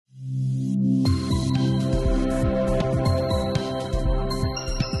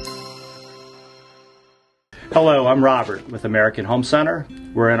Hello, I'm Robert with American Home Center.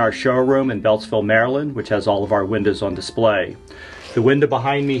 We're in our showroom in Beltsville, Maryland, which has all of our windows on display. The window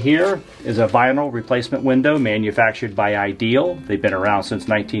behind me here is a vinyl replacement window manufactured by Ideal. They've been around since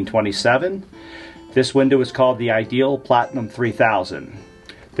 1927. This window is called the Ideal Platinum 3000.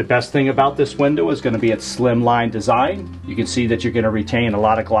 The best thing about this window is going to be its slimline design. You can see that you're going to retain a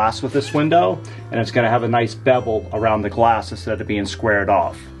lot of glass with this window, and it's going to have a nice bevel around the glass instead of being squared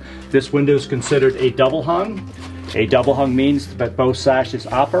off. This window is considered a double hung. A double hung means that both sashes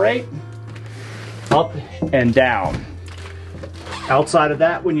operate up and down. Outside of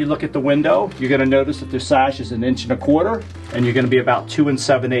that, when you look at the window, you're going to notice that the sash is 1.25 inches, and you're going to be about 2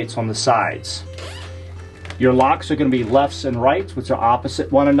 7/8 on the sides. Your locks are going to be lefts and rights, which are opposite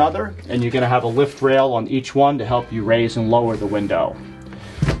one another, and you're going to have a lift rail on each one to help you raise and lower the window.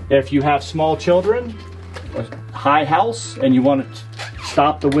 If you have small children, a high house, and you want to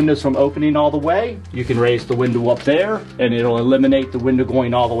stop the windows from opening all the way, you can raise the window up there and it'll eliminate the window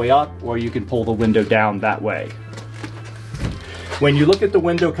going all the way up, or you can pull the window down that way. When you look at the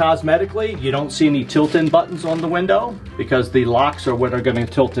window cosmetically, you don't see any tilt-in buttons on the window because the locks are what are going to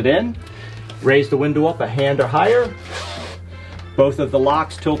tilt it in. Raise the window up a hand or higher. Both of the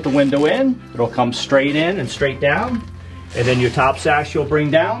locks tilt the window in. It'll come straight in and straight down. And then your top sash you'll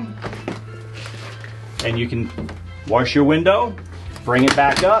bring down. And you can wash your window, bring it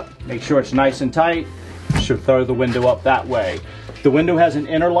back up, make sure it's nice and tight. Should throw the window up that way. The window has an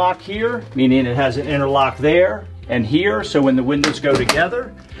interlock here, meaning it has an interlock there and here, so when the windows go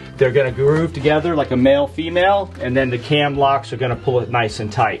together, they're going to groove together like a male-female, and then the cam locks are going to pull it nice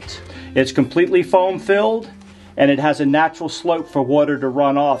and tight. It's completely foam filled, and it has a natural slope for water to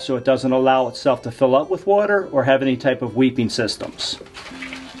run off, so it doesn't allow itself to fill up with water or have any type of weeping systems.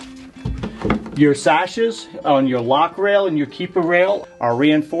 Your sashes on your lock rail and your keeper rail are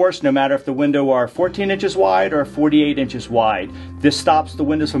reinforced no matter if the window are 14 inches wide or 48 inches wide. This stops the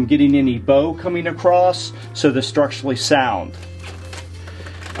windows from getting any bow coming across, so they're structurally sound.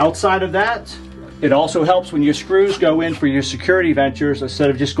 Outside of that, it also helps when your screws go in for your security ventures. Instead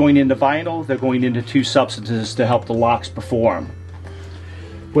of just going into vinyl, they're going into two substances to help the locks perform.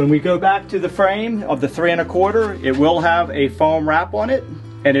 When we go back to the frame of the 3 1/4, it will have a foam wrap on it,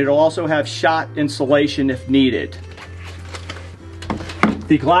 and it'll also have shot insulation if needed.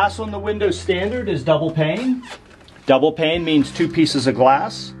 The glass on the window standard is double pane. Double pane means 2 pieces of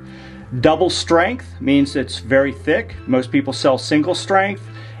glass. Double strength means it's very thick. Most people sell single strength.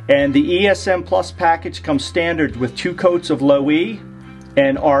 And the ESM Plus package comes standard with 2 coats of low E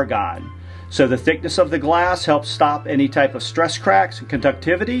and argon. So the thickness of the glass helps stop any type of stress cracks and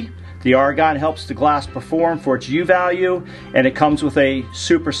conductivity. The argon helps the glass perform for its U value, and it comes with a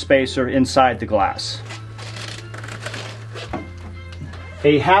super spacer inside the glass.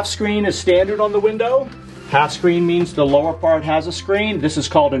 A half screen is standard on the window. Half screen means the lower part has a screen. This is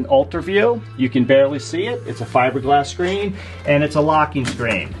called an ultra view. You can barely see it. It's a fiberglass screen, and it's a locking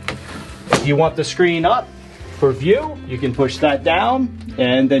screen. If you want the screen up for view, you can push that down,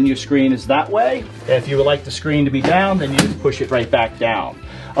 and then your screen is that way. If you would like the screen to be down, then you just push it right back down.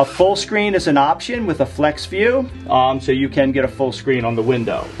 A full screen is an option with a flex view, so you can get a full screen on the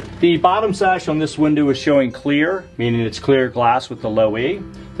window. The bottom sash on this window is showing clear, meaning it's clear glass with the low E.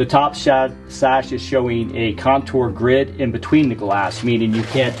 The top sash is showing a contour grid in between the glass, meaning you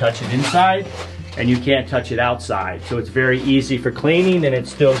can't touch it inside and you can't touch it outside. So it's very easy for cleaning, and it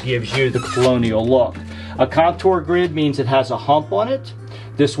still gives you the colonial look. A contour grid means it has a hump on it.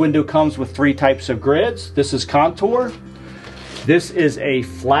 This window comes with 3 types of grids. This is contour. This is a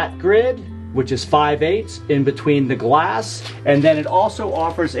flat grid, which is 5/8 in between the glass. And then it also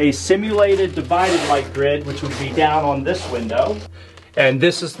offers a simulated divided light grid, which would be down on this window. And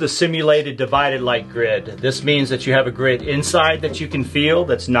this is the simulated divided light grid. This means that you have a grid inside that you can feel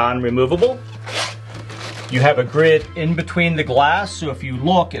that's non-removable. You have a grid in between the glass, so if you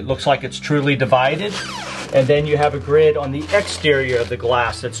look, it looks like it's truly divided. And then you have a grid on the exterior of the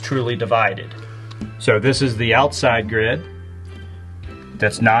glass that's truly divided. So this is the outside grid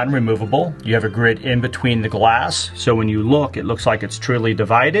that's non-removable. You have a grid in between the glass, so when you look, it looks like it's truly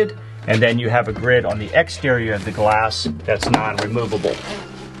divided. And then you have a grid on the exterior of the glass that's non-removable.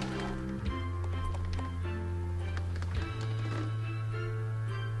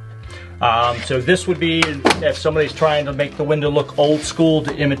 So this would be if somebody's trying to make the window look old school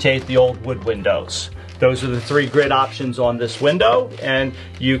to imitate the old wood windows. Those are the 3 grid options on this window, and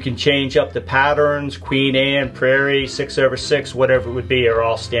you can change up the patterns. Queen Anne, Prairie, 6/6, whatever it would be, are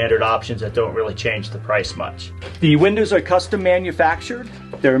all standard options that don't really change the price much. The windows are custom manufactured.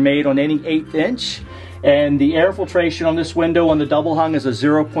 They're made on any 1/8 inch, and the air filtration on this window on the double hung is a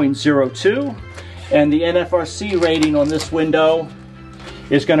 0.02. And the NFRC rating on this window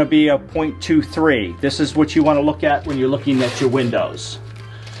is going to be a 0.23. This is what you want to look at when you're looking at your windows.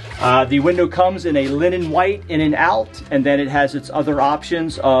 The window comes in a linen white in and out, and then it has its other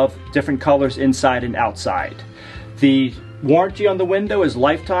options of different colors inside and outside. The warranty on the window is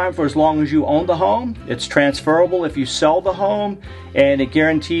lifetime for as long as you own the home. It's transferable if you sell the home, and it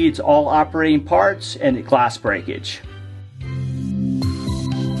guarantees all operating parts and glass breakage.